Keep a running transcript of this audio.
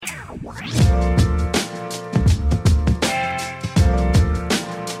Welcome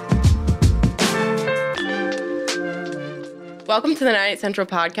to the 98 Central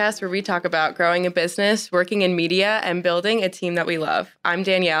podcast, where we talk about growing a business, working in media, and building a team that we love. I'm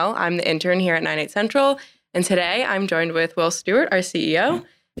Danielle. I'm the intern here at 98 Central. And today I'm joined with Will Stewart, our CEO,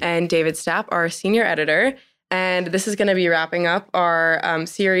 and David Stapp, our senior editor. And this is going to be wrapping up our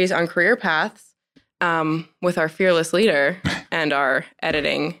series on career paths with our fearless leader and our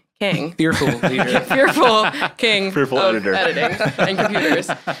editing king. Fearful leader. Fearful king Fearful of editor. editing and computers.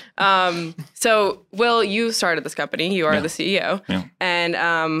 So, Will, you started this company. You are the CEO. Yeah.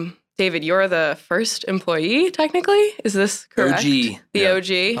 And David, you're the first employee, technically. Is this correct? OG. The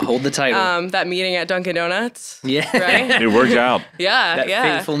OG. I'll hold the title. That meeting at Dunkin' Donuts. Yeah. Right? It worked out. Yeah, That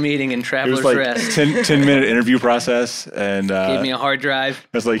yeah. fateful meeting in It was Traveler's like Rest. 10-minute interview process, and Gave me a hard drive.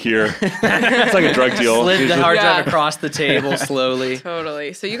 it's like here. It's like a drug deal. Slid the hard Yeah. drive across the table slowly.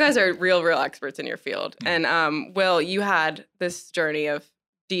 Totally. So you guys are real experts in your field. And Will, you had this journey of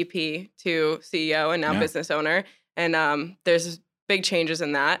DP to CEO and now business owner. And there's big changes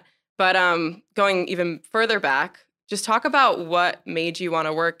in that. But going even further back, just talk about what made you want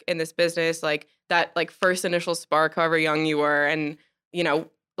to work in this business, like that first initial spark, however young you were, and, you know,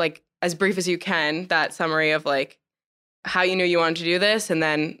 like as brief as you can, that summary of like how you knew you wanted to do this, and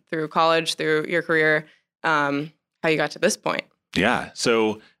then through college, through your career, how you got to this point. Yeah.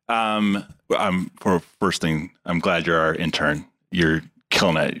 So, for first thing, I'm glad you're our intern. You're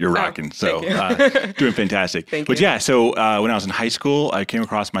killing it. You're rocking. So, doing fantastic. Thank But you. yeah, so when I was in high school, I came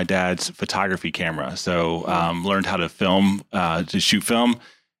across my dad's photography camera. So, learned how to film, to shoot film,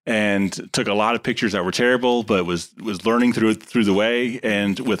 and took a lot of pictures that were terrible, but was learning through the way.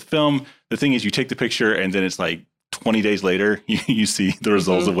 And with film, the thing is, you take the picture, and then it's like 20 days later, you see the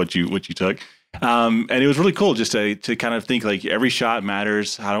results of what you took. And it was really cool just to kind of think like every shot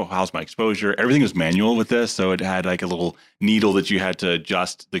matters. How's my exposure? Everything was manual with this. So it had like a little needle that you had to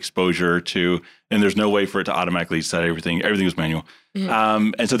adjust the exposure to, and there's no way for it to automatically set everything. Everything was manual.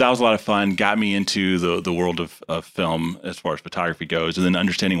 And so that was a lot of fun, got me into the world of film as far as photography goes, and then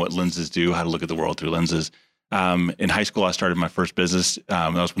understanding what lenses do, how to look at the world through lenses. In high school, I started my first business.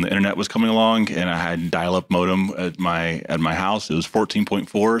 That was when the internet was coming along, and I had a dial-up modem at my house. It was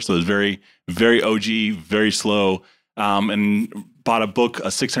 14.4, so it was very, very OG, very slow. And bought a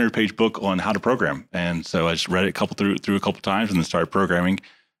 600-page book on how to program. And so I just read it through a couple times, and then started programming.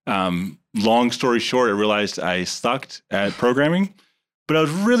 Long story short, I realized I sucked at programming, but I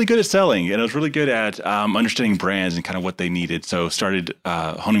was really good at selling, and I was really good at understanding brands and kind of what they needed. So started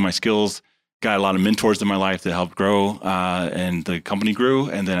honing my skills. Got a lot of mentors in my life that helped grow, and the company grew.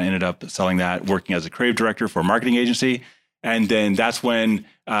 And then I ended up selling that, working as a creative director for a marketing agency. And then that's when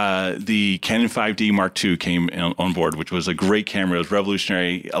the Canon 5D Mark II came on board, which was a great camera. It was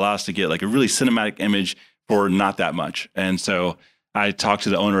revolutionary, allowed us to get like a really cinematic image for not that much. And so I talked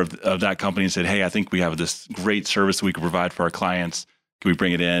to the owner of that company and said, hey, I think we have this great service we could provide for our clients. Can we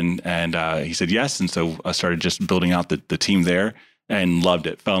bring it in? And he said yes. And so I started just building out the team there. And loved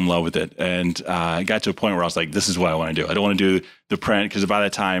it, fell in love with it. And I got to a point where I was like, this is what I want to do. I don't want to do the print, because by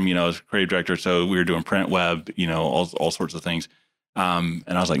that time, I was creative director. So we were doing print, web, all sorts of things. And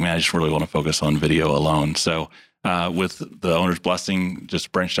I was like, man, I just really want to focus on video alone. So with the owner's blessing,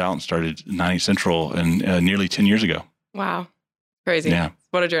 just branched out and started 98 Central nearly 10 years ago. Wow. Crazy. Yeah.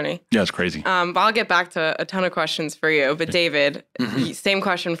 What a journey. Yeah, it's crazy. But I'll get back to a ton of questions for you. But David, same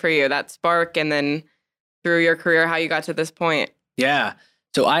question for you. That spark, and then through your career, how you got to this point. Yeah.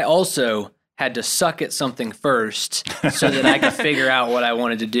 So I also had to suck at something first so that I could figure out what I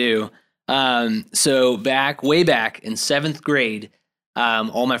wanted to do. So way back in 7th grade,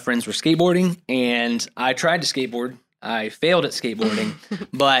 all my friends were skateboarding, and I tried to skateboard. I failed at skateboarding,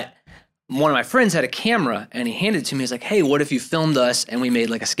 but one of my friends had a camera, and he handed it to me. He's like, hey, what if you filmed us and we made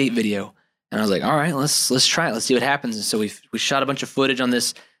like a skate video? And I was like, all right, let's try it. Let's see what happens. And so we shot a bunch of footage on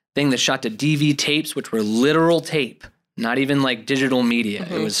this thing that shot to DV tapes, which were literal tape. Not even like digital media.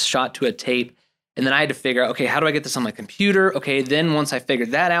 It was shot to a tape. And then I had to figure out, okay, how do I get this on my computer? Okay, then once I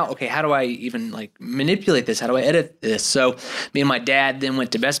figured that out, okay, how do I even like manipulate this? How do I edit this? So me and my dad then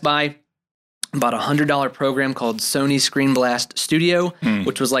went to Best Buy, bought a $100 program called Sony Screen Blast Studio,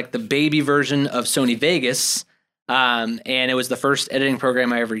 which was like the baby version of Sony Vegas. And it was the first editing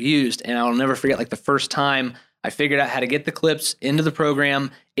program I ever used. And I'll never forget like the first time I figured out how to get the clips into the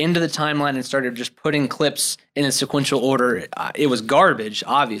program, into the timeline, and started just putting clips in a sequential order. It was garbage,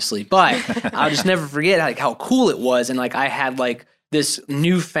 obviously, but I'll just never forget like how cool it was. And like I had like this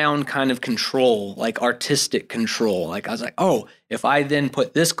newfound kind of control, like artistic control. Like I was like, oh, if I then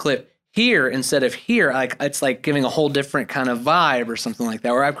put this clip here instead of here, like it's like giving a whole different kind of vibe or something like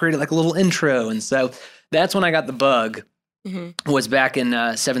that, where I've created like a little intro. And so that's when I got the bug, was back in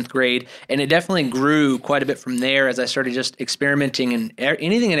 7th grade. And it definitely grew quite a bit from there as I started just experimenting in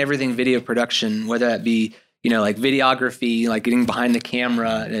anything and everything video production, whether that be, like videography, like getting behind the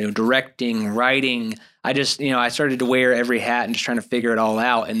camera, directing, writing. I just, I started to wear every hat and just trying to figure it all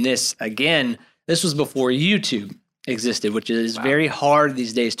out. And this was before YouTube existed, which is very hard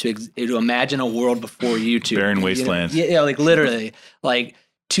these days to imagine a world before YouTube. Barren wasteland. Yeah, like literally, like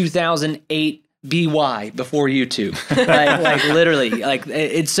 2008 BY before YouTube. like literally, like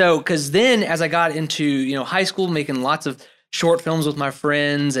it's so, because then as I got into, high school, making lots of short films with my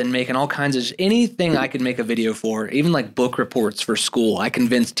friends and making all kinds of anything I could make a video for, even like book reports for school. I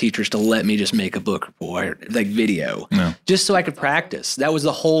convinced teachers to let me just make a book report, like video, just so I could practice. That was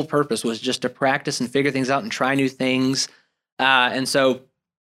the whole purpose, was just to practice and figure things out and try new things. And so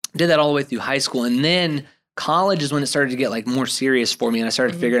did that all the way through high school. And then college is when it started to get like more serious for me. And I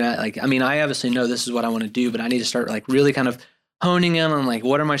started figuring out, like, I mean, I obviously know this is what I want to do, but I need to start like really kind of honing in on like,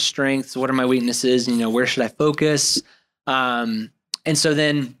 what are my strengths? What are my weaknesses? Where should I focus? And so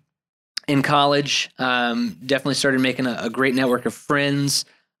then in college, definitely started making a great network of friends.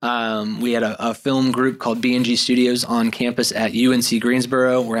 We had a film group called B&G Studios on campus at UNC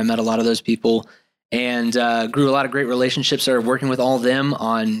Greensboro, where I met a lot of those people and grew a lot of great relationships. Started working with all of them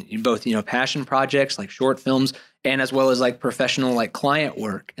on both, passion projects like short films, and as well as like professional like client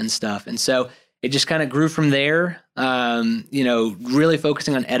work and stuff. And so it just kind of grew from there, really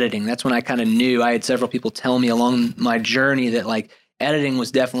focusing on editing. That's when I kind of knew. I had several people tell me along my journey that like editing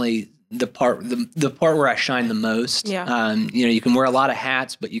was definitely the part where I shine the most. Yeah. You can wear a lot of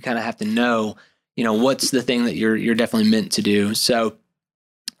hats, but you kind of have to know, what's the thing that you're definitely meant to do. So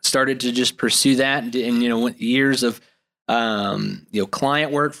started to just pursue that, and went years of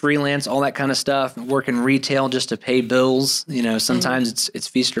client work, freelance, all that kind of stuff, working retail just to pay bills. Sometimes it's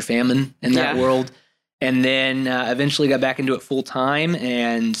feast or famine in that world. And then eventually got back into it full time.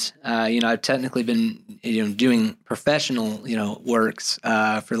 And, I've technically been, doing professional, works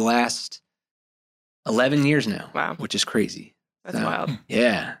for the last 11 years now. Wow. Which is crazy. That's wild.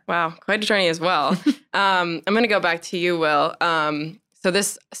 Yeah. Wow. Quite a journey as well. I'm going to go back to you, Will. So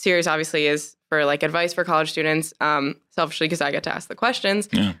this series obviously is for like advice for college students, selfishly because I get to ask the questions.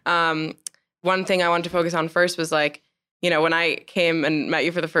 Yeah. One thing I wanted to focus on first was like, when I came and met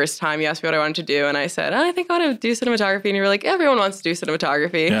you for the first time, you asked me what I wanted to do. And I said, I think I want to do cinematography. And you were like, everyone wants to do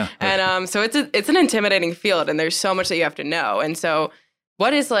cinematography. Yeah, and so it's an intimidating field, and there's so much that you have to know. And so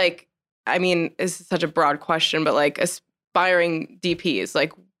what is like, I mean, this is such a broad question, but like aspiring DPs,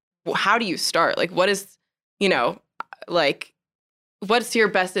 like how do you start? Like what is, like what's your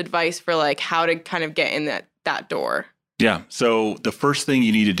best advice for like how to kind of get in that door? Yeah. So the first thing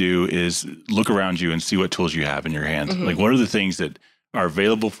you need to do is look around you and see what tools you have in your hand. Like what are the things that are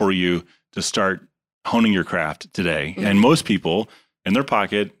available for you to start honing your craft today? And most people in their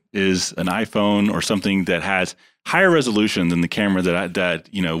pocket is an iPhone or something that has higher resolution than the camera that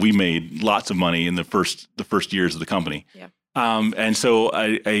we made lots of money in the first years of the company. Yeah. And so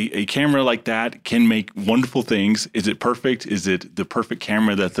a camera like that can make wonderful things. Is it perfect? Is it the perfect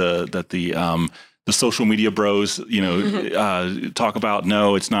camera that the social media bros, talk about?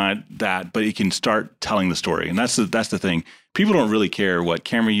 No, it's not that, but it can start telling the story. And that's the thing. People don't really care what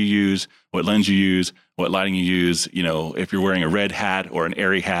camera you use, what lens you use, what lighting you use. If you're wearing a red hat or an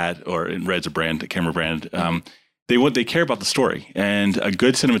Airy hat, or Red's a camera brand, they care about the story. And a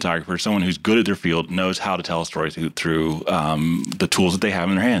good cinematographer, someone who's good at their field, knows how to tell a story through the tools that they have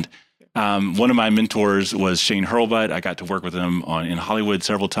in their hand. One of my mentors was Shane Hurlbutt. I got to work with him in Hollywood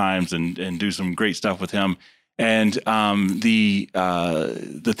several times and do some great stuff with him. And the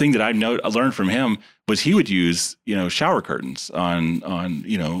thing that I learned from him was he would use shower curtains on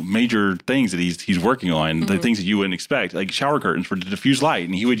major things that he's working on, the things that you wouldn't expect, like shower curtains to diffuse light.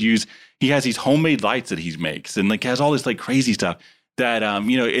 And he has these homemade lights that he makes, and like has all this like crazy stuff that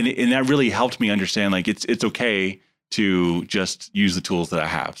and that really helped me understand like it's okay to just use the tools that I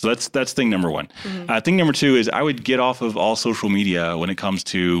have. So that's thing number one. Thing number two is I would get off of all social media when it comes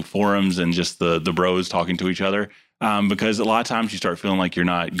to forums and just the bros talking to each other. Because a lot of times you start feeling like you're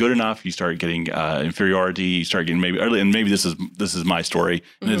not good enough. You start getting inferiority. You start getting maybe this is my story,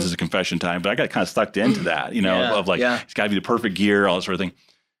 and this is a confession time. But I got kind of sucked into that, of like it's got to be the perfect gear, all that sort of thing.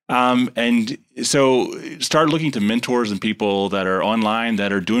 And so start looking to mentors and people that are online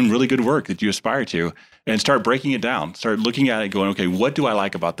that are doing really good work that you aspire to, and start breaking it down. Start looking at it going, okay, what do I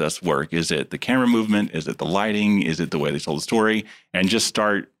like about this work? Is it the camera movement? Is it the lighting? Is it the way they told the story? And just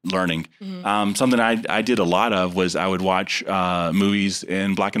start learning. Something I did a lot of was I would watch movies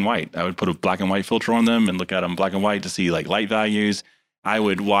in black and white. I would put a black and white filter on them and look at them in black and white to see like light values. I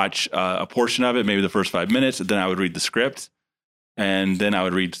would watch a portion of it, maybe the first 5 minutes, and then I would read the script. And then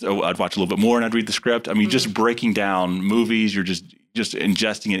I'd watch a little bit more and I'd read the script. I mean, just breaking down movies, you're just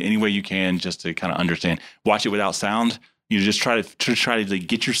ingesting it any way you can just to kind of understand. Watch it without sound. You just try to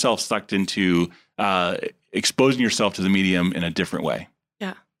get yourself sucked into exposing yourself to the medium in a different way.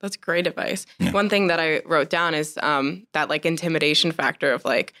 Yeah, that's great advice. Yeah. One thing that I wrote down is that like intimidation factor of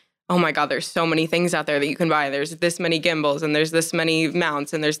like, oh my God, there's so many things out there that you can buy. There's this many gimbals and there's this many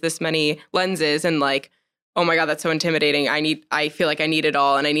mounts and there's this many lenses and like, oh my God, that's so intimidating. I feel like I need it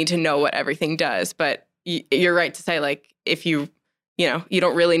all and I need to know what everything does. But you're right to say like, if you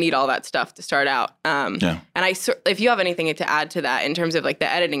don't really need all that stuff to start out. And if you have anything to add to that in terms of like the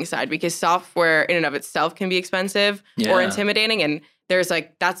editing side, because software in and of itself can be expensive or intimidating. And there's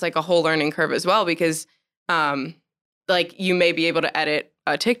like, that's like a whole learning curve as well, because like you may be able to edit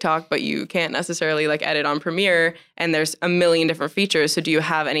a TikTok, but you can't necessarily like edit on Premiere, and there's a million different features. So do you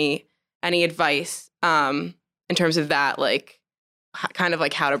have any advice in terms of that, like kind of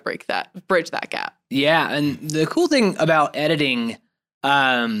like how to bridge that gap? Yeah. And the cool thing about editing,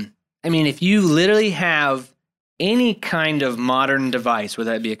 I mean, if you literally have any kind of modern device,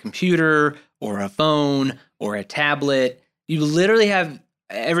 whether that be a computer or a phone or a tablet, you literally have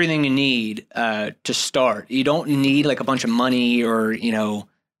everything you need to start. You don't need like a bunch of money or,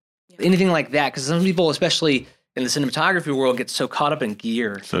 anything like that. Because some people, especially in the cinematography world, get so caught up in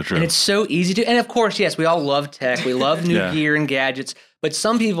gear. So true. And it's so easy to, and of course, yes, we all love tech. We love new gear and gadgets, but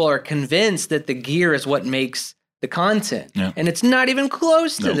some people are convinced that the gear is what makes the content. Yeah. And it's not even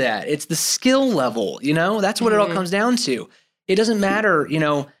close to that. It's the skill level, that's what it all comes down to. It doesn't matter,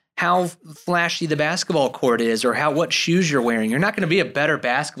 how flashy the basketball court is or what shoes you're wearing. You're not going to be a better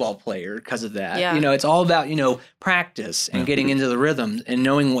basketball player because of that. Yeah. It's all about, practice and getting into the rhythm and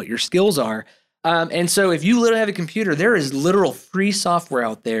knowing what your skills are. And so if you literally have a computer, there is literal free software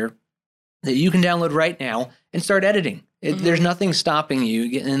out there that you can download right now and start editing. There's nothing stopping you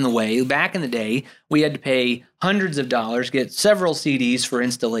getting in the way. Back in the day, we had to pay hundreds of dollars, get several CDs for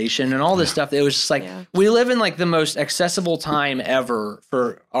installation and all this stuff. It was just like, we live in like the most accessible time ever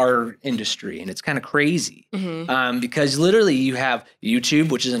for our industry. And it's kind of crazy because literally you have YouTube,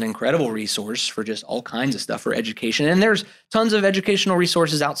 which is an incredible resource for just all kinds of stuff for education. And there's tons of educational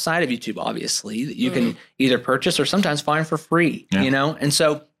resources outside of YouTube, obviously, that you can either purchase or sometimes find for free, And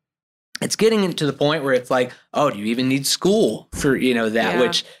so it's getting to the point where it's like, oh, do you even need school for, that?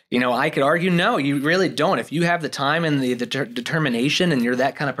 Which, I could argue, no, you really don't. If you have the time and the determination and you're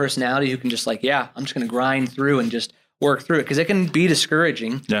that kind of personality who can just like, I'm just going to grind through and just work through it. Because it can be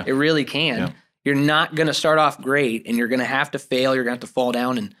discouraging. Yeah. It really can. Yeah. You're not going to start off great and you're going to have to fail. You're going to have to fall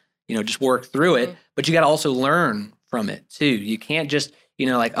down and, just work through it. But you got to also learn from it too. You can't just,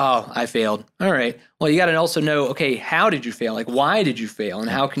 like, oh, I failed. All right. Well, you got to also know, okay, how did you fail? Like, why did you fail? And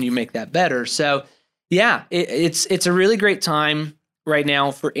how can you make that better? So, it's a really great time right now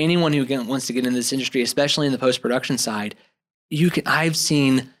for anyone who wants to get into this industry, especially in the post-production side. I've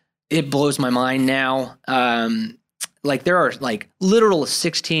seen, it blows my mind now. Like there are like literal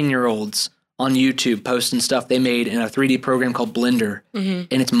 16-year-olds on YouTube posting stuff they made in a 3D program called Blender, and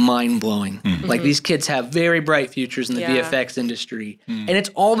it's mind-blowing. Like these kids have very bright futures in the VFX industry, and it's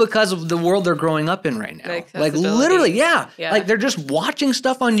all because of the world they're growing up in right now. Like literally, like they're just watching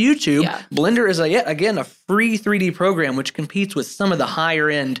stuff on YouTube. Blender is yet again a free 3D program which competes with some of the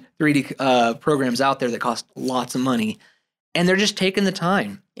higher-end 3D programs out there that cost lots of money, and they're just taking the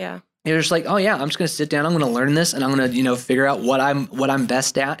time. They're just like, oh yeah, I'm just going to sit down, I'm going to learn this, and I'm going to figure out what I'm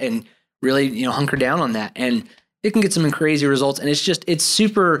best at, and really, hunker down on that. And it can get some crazy results. And it's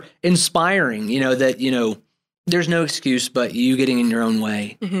super inspiring, that, there's no excuse but you getting in your own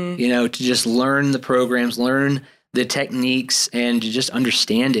way, to just learn the programs, learn the techniques, and to just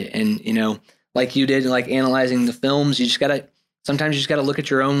understand it. And, like you did, like analyzing the films, sometimes you just got to look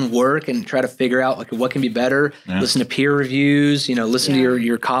at your own work and try to figure out like what can be better. Listen to peer reviews, listen to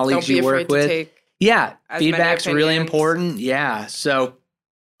your colleagues you work with. Feedback's really important. So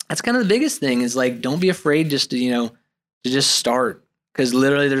that's kind of the biggest thing is like, don't be afraid just to just start, because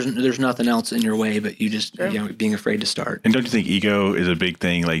literally there's nothing else in your way but you just being afraid to start. And don't you think ego is a big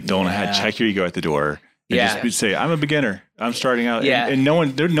thing? Like check your ego at the door. And Yeah. just say, I'm a beginner. I'm starting out. Yeah. And no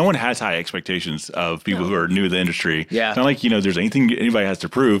one has high expectations of people who are new to the industry. Yeah. It's not like, there's anything anybody has to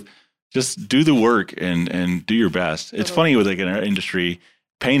prove. Just do the work and do your best. It's funny with like in our industry,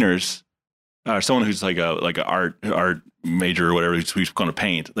 painters, someone who's like a art major or whatever, who's going to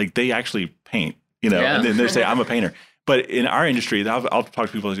paint, like they actually paint, and then they say, I'm a painter. But in our industry, I'll talk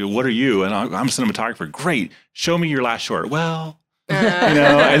to people and say, what are you? And I'm a cinematographer. Great. Show me your last short. Well,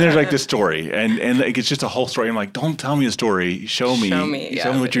 and there's like this story and like, it's just a whole story. I'm like, don't tell me a story. Show me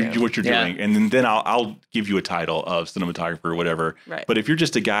what you're doing. And then I'll give you a title of cinematographer or whatever. Right. But if you're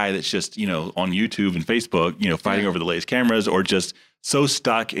just a guy that's just, on YouTube and Facebook, fighting over the latest cameras or just so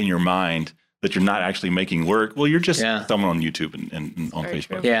stuck in your mind that you're not actually making work, well, you're just someone on YouTube and on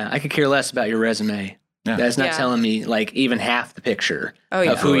Facebook. True. Yeah. I could care less about your resume. Yeah. That's not telling me like even half the picture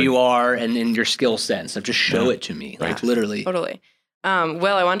of who you are and your skill set and stuff. Just show it to me, like literally. Totally.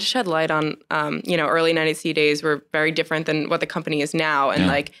 Well, I want to shed light on, early 90C days were very different than what the company is now. And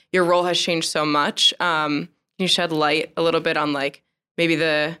like your role has changed so much. Can you shed light a little bit on like maybe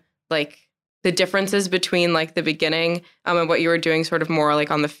the differences between like the beginning and what you were doing sort of more like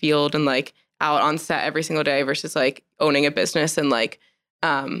on the field and like out on set every single day versus like owning a business and like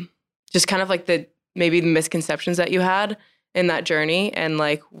just kind of like maybe the misconceptions that you had in that journey and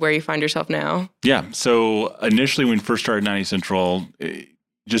like where you find yourself now? Yeah. So initially when we first started 90 Central,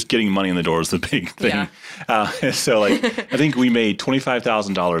 just getting money in the door was the big thing. Yeah. So like, I think we made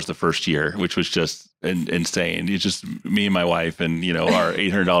 $25,000 the first year, which was just insane. It's just me and my wife and, our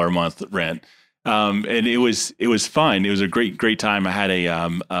 $800 a month rent. And it was fun. It was a great time. I had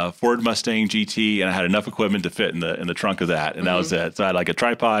a Ford Mustang GT and I had enough equipment to fit in the trunk of that. And that was it. So I had like a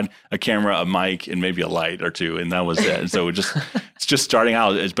tripod, a camera, a mic, and maybe a light or two. And that was it. And so it's just starting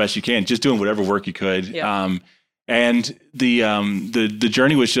out as best you can, just doing whatever work you could. Yeah. And the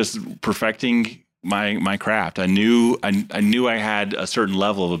journey was just perfecting my craft. I knew I had a certain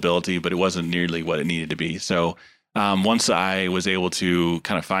level of ability, but it wasn't nearly what it needed to be. So once I was able to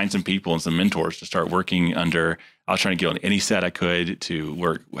kind of find some people and some mentors to start working under, I was trying to get on any set I could to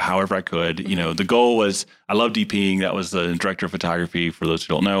work however I could. The goal was, I love DPing. That was the director of photography, for those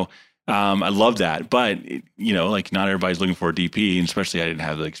who don't know. I love that. But, like not everybody's looking for a DP, and especially I didn't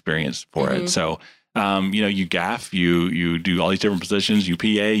have the experience for it. So, you gaff, you do all these different positions, you PA,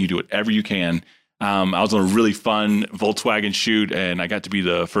 you do whatever you can. I was on a really fun Volkswagen shoot and I got to be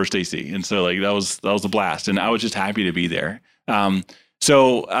the first AC. And so like, that was a blast. And I was just happy to be there.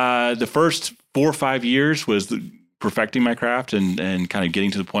 So the first 4 or 5 years was perfecting my craft and kind of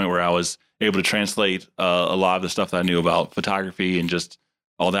getting to the point where I was able to translate a lot of the stuff that I knew about photography and just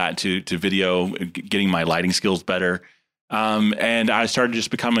all that to video, getting my lighting skills better. And I started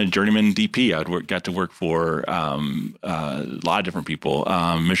just becoming a journeyman DP. Got to work for a lot of different people,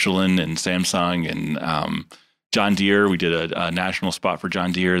 Michelin and Samsung and John Deere. We did a national spot for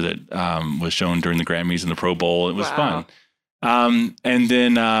John Deere that was shown during the Grammys and the Pro Bowl. It was fun. And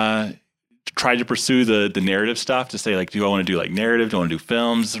then tried to pursue the narrative stuff to say, like, do I want to do like narrative? Do I want to do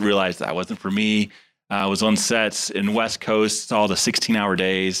films? Realized that wasn't for me. I was on sets in West Coast, saw the 16-hour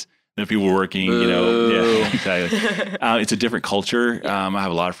days. People were working, exactly. It's a different culture. I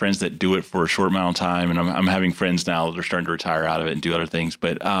have a lot of friends that do it for a short amount of time, and I'm having friends now that are starting to retire out of it and do other things.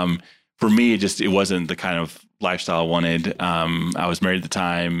 But for me, it wasn't the kind of lifestyle I wanted. I was married at the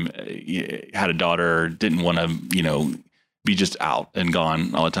time, had a daughter, didn't want to, be just out and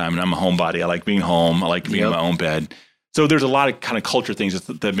gone all the time. And I'm a homebody. I like being home. I like being in my own bed. So there's a lot of kind of culture things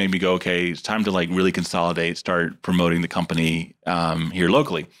that made me go, okay, it's time to like really consolidate, start promoting the company here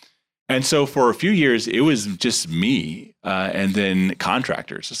locally. And so for a few years, it was just me and then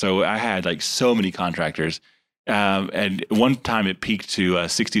contractors. So I had like so many contractors. And one time it peaked to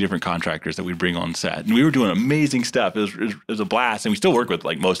 60 different contractors that we'd bring on set. And we were doing amazing stuff. It was a blast. And we still work with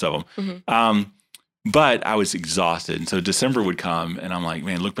like most of them. Mm-hmm. But I was exhausted. And so December would come and I'm like,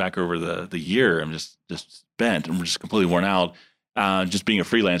 man, look back over the year. I'm just spent. I'm just completely worn out. Just being a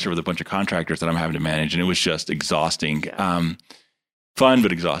freelancer with a bunch of contractors that I'm having to manage. And it was just exhausting. Fun,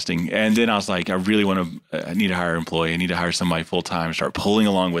 but exhausting. And then I was like, I really I need to hire an employee. I need to hire somebody full time, start pulling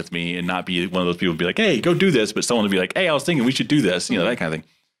along with me and not be one of those people to be like, hey, go do this. But someone to be like, hey, I was thinking we should do this, that kind of thing.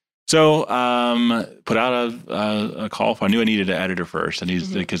 So put out a call. I knew I needed an editor first.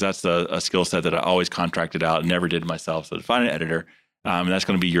 Because that's a skill set that I always contracted out and never did myself. So to find an editor, and that's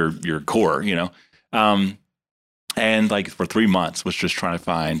going to be your core, And like for 3 months was just trying to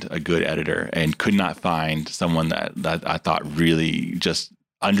find a good editor and could not find someone that I thought really just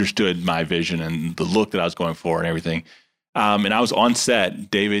understood my vision and the look that I was going for and everything. And I was on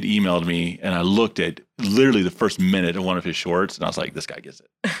set. David emailed me and I looked at literally the first minute of one of his shorts and I was like, this guy gets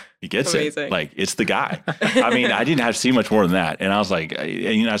it. He gets Amazing. it. Like, it's the guy. I mean, I didn't have to see much more than that. And I was like,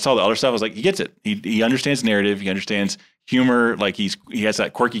 I saw the other stuff. I was like, he gets it. He understands narrative. He understands humor. Like, he has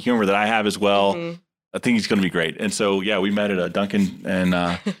that quirky humor that I have as well. Mm-hmm. I think he's going to be great. And so, yeah, we met at a Dunkin'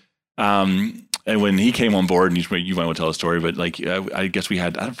 and when he came on board, and you might want to tell a story, but like, I guess we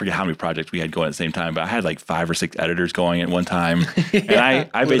had, I don't forget how many projects we had going at the same time, but I had like 5 or 6 editors going at one time. And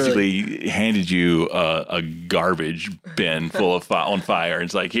I basically handed you a garbage bin full of on fire. And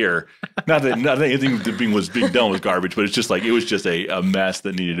it's like, here, not that anything was being done was garbage, but it's just like, it was just a mess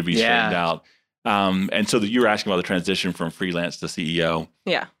that needed to be straightened out. And so you were asking about the transition from freelance to CEO.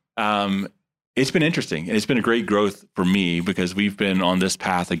 Yeah. It's been interesting, and it's been a great growth for me because we've been on this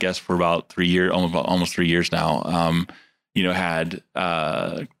path, I guess, for about 3 years, almost 3 years now. Had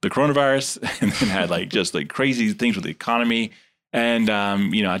the coronavirus, and then had like just like crazy things with the economy. And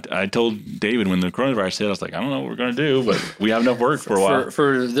I told David when the coronavirus hit, I was like, I don't know what we're going to do, but we have enough work for a while.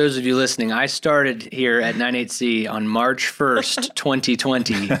 For those of you listening, I started here at 98C on March 1st,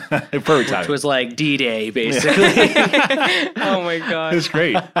 2020. Perfect time. Which was like D-Day, basically. Oh my God. It was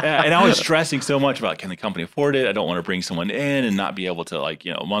great. And I was stressing so much about, can the company afford it? I don't want to bring someone in and not be able to, like,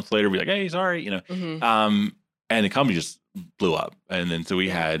 a month later be like, hey, sorry, Mm-hmm. And the company just blew up. And then so we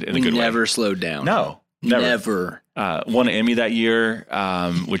had, in a we good never way. slowed down. No. Never. Won an Emmy that year,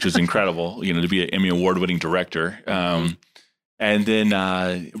 which was incredible, to be an Emmy award-winning director. And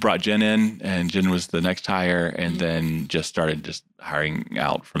then brought Jen in, and Jen was the next hire, and then just started hiring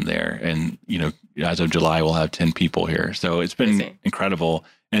out from there. And, as of July, we'll have 10 people here. So it's been incredible.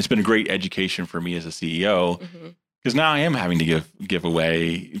 And it's been a great education for me as a CEO. Mm-hmm. Because now I am having to give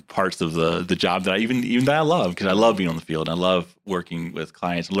away parts of the job that I even that I love, because I love being on the field. I love working with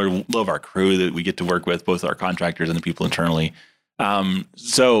clients. I love our crew that we get to work with, both our contractors and the people internally. But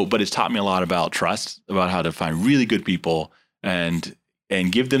it's taught me a lot about trust, about how to find really good people and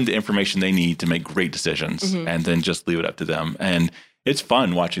give them the information they need to make great decisions, mm-hmm. and then just leave it up to them. And it's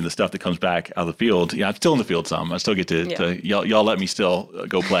fun watching the stuff that comes back out of the field. Yeah, I'm still in the field some. I still get to y'all let me still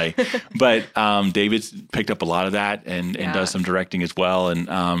go play. But David's picked up a lot of that and does some directing as well.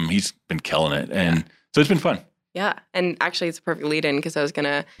 And he's been killing it. And so it's been fun. Yeah. And actually, it's a perfect lead in, because I was going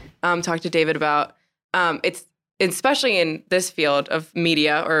to talk to David about it's especially in this field of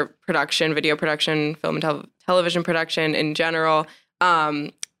media or production, video production, film and television production in general.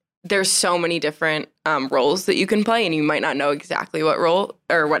 There's so many different roles that you can play, and you might not know exactly what role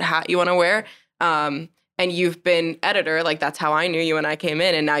or what hat you want to wear. And you've been editor, like that's how I knew you when I came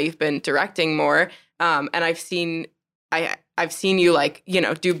in, and now you've been directing more. And I've seen you like,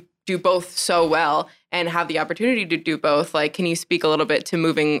 do both so well and have the opportunity to do both. Like, can you speak a little bit to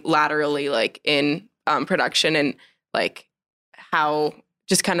moving laterally, like in production, and like how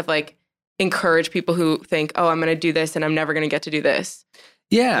just kind of like encourage people who think, oh, I'm going to do this and I'm never going to get to do this.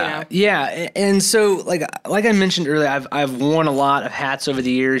 Yeah, yeah, and so like I mentioned earlier, I've worn a lot of hats over the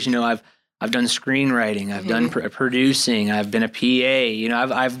years. I've done screenwriting, I've done producing, I've been a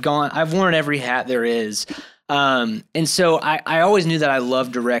PA. I've worn every hat there is, and so I always knew that I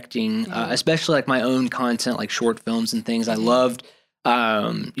loved directing, especially like my own content, like short films and things. I loved,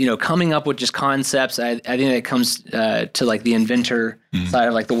 coming up with just concepts. I think that comes to like the inventor side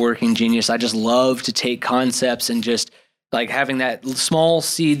of like the working genius. I just love to take concepts and just like having that small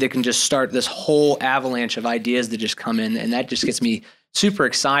seed that can just start this whole avalanche of ideas that just come in, and that just gets me super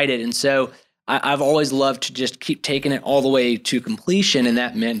excited. And so I've always loved to just keep taking it all the way to completion, and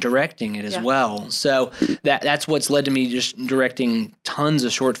that meant directing it as well. So that's what's led to me just directing tons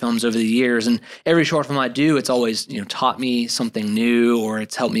of short films over the years. And every short film I do, it's always taught me something new, or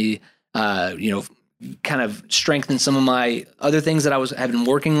it's helped me kind of strengthen some of my other things that have been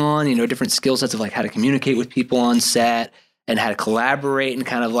working on, different skill sets of like how to communicate with people on set and how to collaborate, and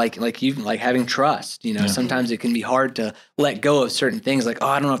kind of like having trust, sometimes it can be hard to let go of certain things, like, oh,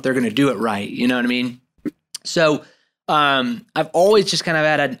 I don't know if they're going to do it right. You know what I mean? So, I've always just kind of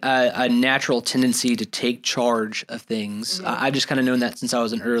had a natural tendency to take charge of things. Mm-hmm. I've just kind of known that since I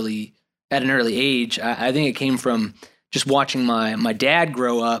was at an early age. I think it came from just watching my dad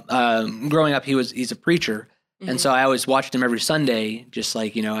grow up. Growing up, he's a preacher. Mm-hmm. And so I always watched him every Sunday, just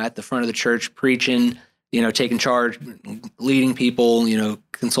like, at the front of the church preaching, taking charge, leading people,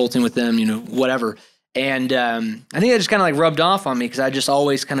 consulting with them, whatever. And I think that just kind of like rubbed off on me, because I just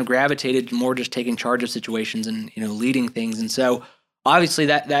always kind of gravitated to more just taking charge of situations and, leading things. And so obviously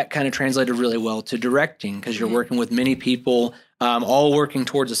that kind of translated really well to directing, because you're working with many people, all working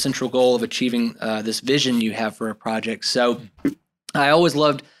towards a central goal of achieving this vision you have for a project. So I always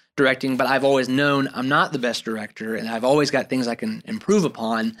loved directing, but I've always known I'm not the best director, and I've always got things I can improve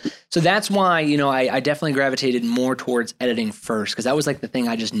upon. So that's why, I definitely gravitated more towards editing first, because that was like the thing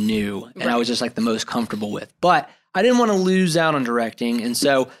I just knew, and I was just like the most comfortable with. But I didn't want to lose out on directing, and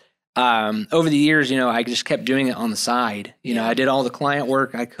so over the years, I just kept doing it on the side. I did all the client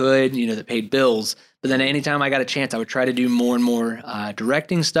work I could, that paid bills. But then anytime I got a chance, I would try to do more and more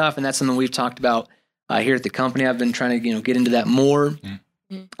directing stuff, and that's something we've talked about here at the company. I've been trying to, get into that more,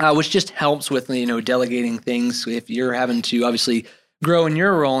 which just helps with, delegating things. If you're having to obviously grow in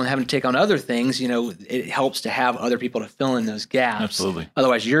your role and having to take on other things, it helps to have other people to fill in those gaps. Absolutely.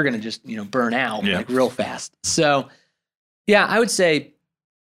 Otherwise, you're going to just, burn out like real fast. So, yeah, I would say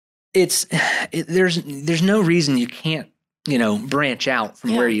there's no reason you can't, branch out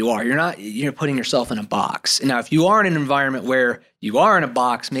from where you are. You're putting yourself in a box. Now, if you are in an environment where you are in a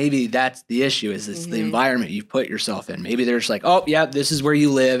box, maybe that's the issue, is it's the environment you put yourself in. Maybe there's like, oh, yeah, this is where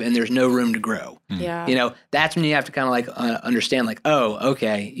you live and there's no room to grow. Yeah. That's when you have to kind of like understand like, oh,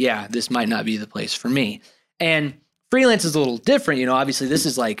 okay, yeah, this might not be the place for me. And freelance is a little different. Obviously this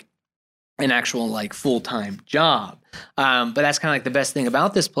is like an actual like full-time job. But that's kind of like the best thing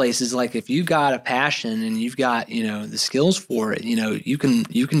about this place is like, if you got a passion and you've got, the skills for it, you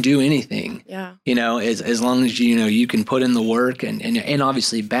can do anything, as long as, you can put in the work and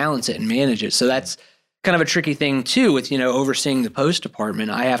obviously balance it and manage it. So that's kind of a tricky thing too with, overseeing the post department.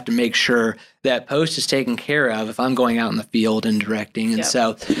 I have to make sure that post is taken care of if I'm going out in the field and directing. And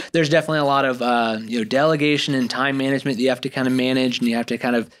so there's definitely a lot of, delegation and time management that you have to kind of manage, and you have to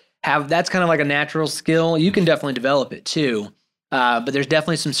kind of that's kind of like a natural skill. You can definitely develop it too. But there's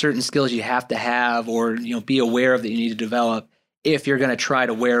definitely some certain skills you have to have or, be aware of that you need to develop if you're going to try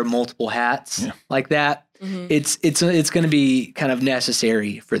to wear multiple hats like that. It's going to be kind of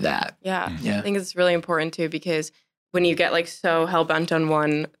necessary for that. Yeah. I think it's really important too, because when you get like so hell bent on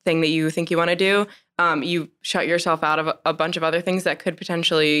one thing that you think you want to do, you shut yourself out of a bunch of other things that could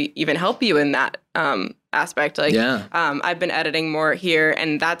potentially even help you in that aspect. Like, I've been editing more here,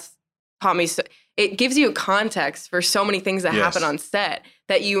 and that's taught me. It gives you context for so many things that happen on set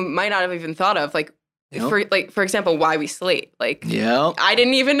that you might not have even thought of. Like, for example, why we slate. Like, I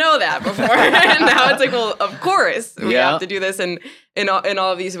didn't even know that before. And now it's like, well, of course we have to do this in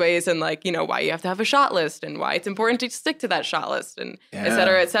all of these ways, and like, why you have to have a shot list and why it's important to stick to that shot list and et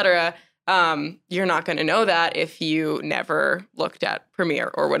cetera, et cetera. You're not going to know that if you never looked at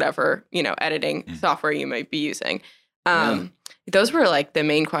Premiere or whatever, editing software you might be using. Those were like the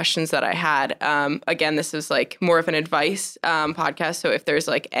main questions that I had. Again, this is like more of an advice podcast. So if there's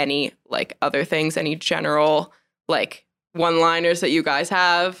like any like other things, any general like one-liners that you guys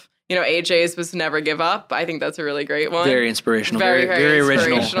have, AJ's was never give up. I think that's a really great one. Very inspirational. Very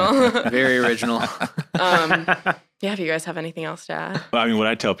original. Very original. If you guys have anything else to add. Well, I mean, what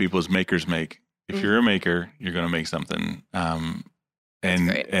I tell people is makers make. If you're a maker, you're going to make something. And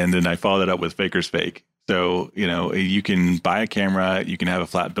then I follow that up with fakers fake. So, you can buy a camera, you can have a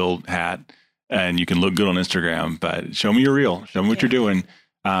flat build hat, and you can look good on Instagram, but show me your reel, show me what you're doing.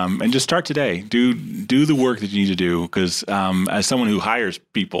 And just start today. Do the work that you need to do. Because as someone who hires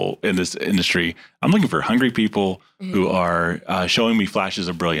people in this industry, I'm looking for hungry people who are showing me flashes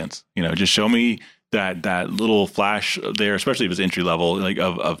of brilliance. Just show me that little flash there, especially if it's entry level, like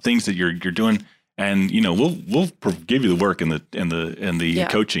of things that you're doing, and we'll give you the work and the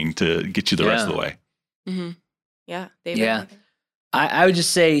coaching to get you the rest of the way. Yeah, David, yeah. I would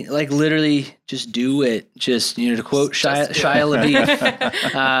just say, like, literally, just do it. Just, to quote Shia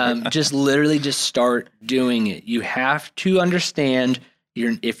LaBeouf, just literally just start doing it. You have to understand,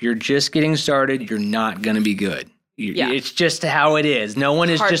 if you're just getting started, you're not going to be good. It's just how it is. No one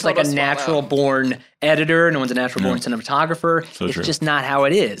is just like a natural born editor. No one's a natural born cinematographer. It's just not how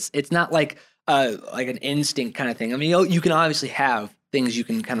it is. It's not like an instinct kind of thing. I mean, you can obviously have things you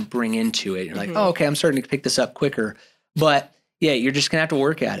can kind of bring into it. You're like, oh, okay, I'm starting to pick this up quicker. But yeah, you're just gonna have to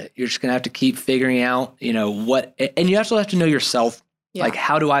work at it. You're just gonna have to keep figuring out, what, and you also have to know yourself. Like,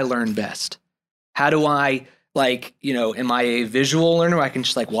 how do I learn best? How do I, like, am I a visual learner where I can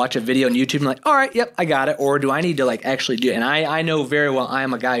just like watch a video on YouTube and like, all right, yep, I got it. Or do I need to like actually do it? And I know very well I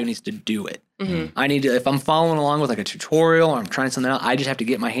am a guy who needs to do it. I need to, if I'm following along with like a tutorial or I'm trying something out, I just have to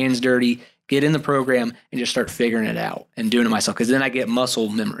get my hands dirty, get in the program and just start figuring it out and doing it myself. Cause then I get muscle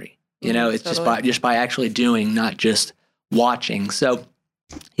memory, it's just by actually doing, not just watching. So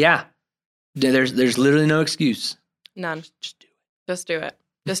yeah, there's literally no excuse. None. Just do it.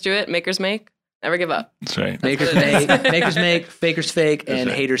 Just do it. Makers make. Never give up. That's right. Makers make, fakers fake, and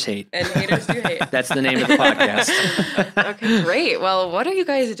haters hate. And haters do hate. That's the name of the podcast. Okay, great. Well, what are you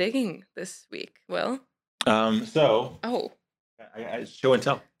guys digging this week, Will? I show and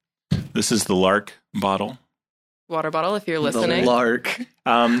tell. This is the Lark bottle. Water bottle, if you're listening. The Lark.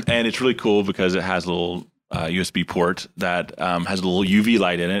 And it's really cool because it has a little USB port that has a little UV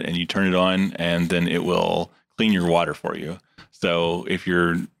light in it, and you turn it on, and then it will clean your water for you. So if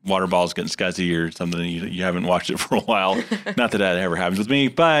your water bottle's getting scuzzy or something, you haven't washed it for a while, not that ever happens with me,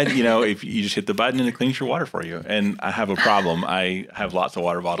 but if you just hit the button and it cleans your water for you. And I have a problem. I have lots of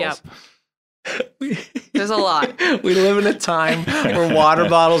water bottles. Yep. There's a lot. We live in a time where water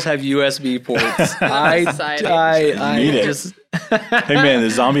bottles have USB ports. I Need it. just Hey man, the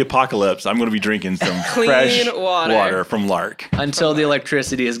zombie apocalypse, I'm going to be drinking some Clean fresh water from Lark. until the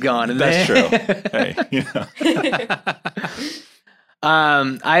electricity is gone. And That's then, true. Hey,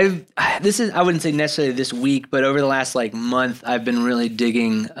 I wouldn't say necessarily this week, but over the last month, I've been really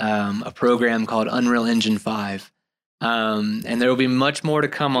digging a program called Unreal Engine 5. And there will be much more to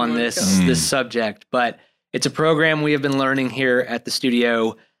come on this subject, but it's a program we have been learning here at the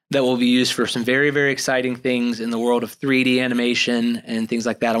studio that will be used for some very, very exciting things in the world of 3D animation and things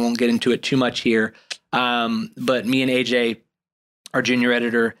like that. I won't get into it too much here. But me and AJ, our junior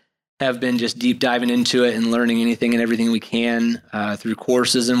editor, have been just deep diving into it and learning anything and everything we can through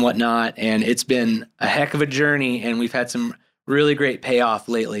courses and whatnot. And it's been a heck of a journey, and we've had some really great payoff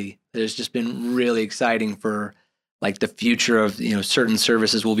lately. It's just been really exciting for the future of certain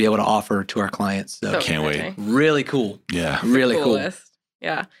services we'll be able to offer to our clients. So can't wait. Really cool. Yeah. Really cool.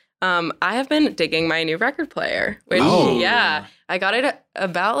 Yeah. I have been digging my new record player, which I got it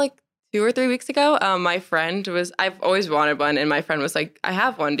about 2 or 3 weeks ago. My friend I've always wanted one, and my friend was like, I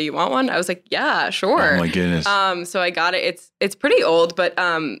have one. Do you want one? I was like, yeah, sure. Oh my goodness. So I got it. It's pretty old, but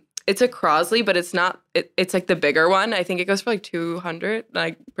it's a Crosley, but it's not, it's the bigger one. I think it goes for $200.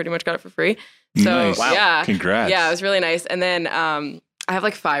 I pretty much got it for free. So nice. Wow. Yeah. Congrats. Yeah, it was really nice. And then I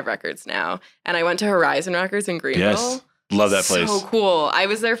have 5 records now, and I went to Horizon Records in Greenville. Yes. Love that place. So cool. I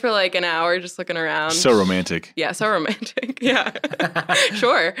was there for an hour just looking around. So romantic. Yeah, so romantic. Yeah.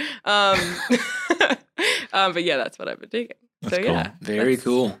 Sure. But yeah, that's what I've been digging. That's so cool. Yeah. Very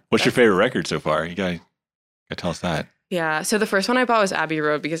cool. What's your favorite record so far? You gotta tell us that. Yeah. So the first one I bought was Abbey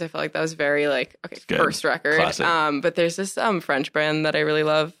Road because I felt like that was very Good. first record. Classic. But there's this French band that I really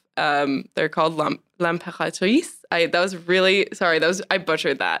love. They're called L'Impératrice. I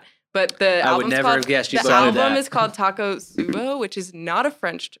butchered that. But the I would never have guessed you the butchered album that. is called Taco Subo, which is not a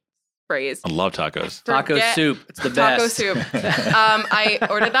French phrase. I love tacos. Taco soup. It's the best. Taco soup. I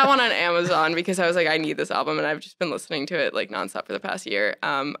ordered that one on Amazon because I was like, I need this album, and I've just been listening to it nonstop for the past year.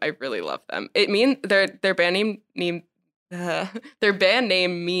 I really love them. Their band name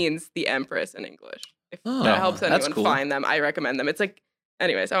means the Empress in English. If that helps anyone find them, I recommend them. It's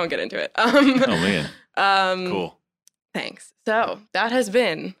anyways, I won't get into it. Oh man. Cool. Thanks. So that has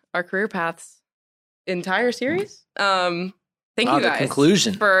been our Career Paths entire series. Thank you guys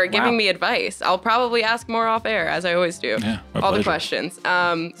conclusion. for giving me advice. I'll probably ask more off air, as I always do. Yeah, all pleasure. the questions.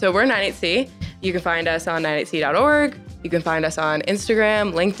 So we're 98C. You can find us on 98C.org. You can find us on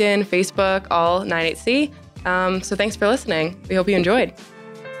Instagram, LinkedIn, Facebook, all 98C. So thanks for listening. We hope you enjoyed.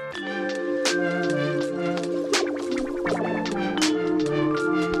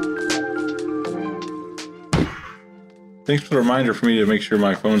 Thanks for the reminder for me to make sure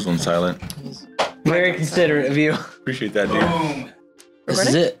my phone's on silent. Very considerate of you. Appreciate that, dude. Boom. This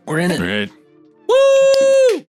is it. We're in it. Great.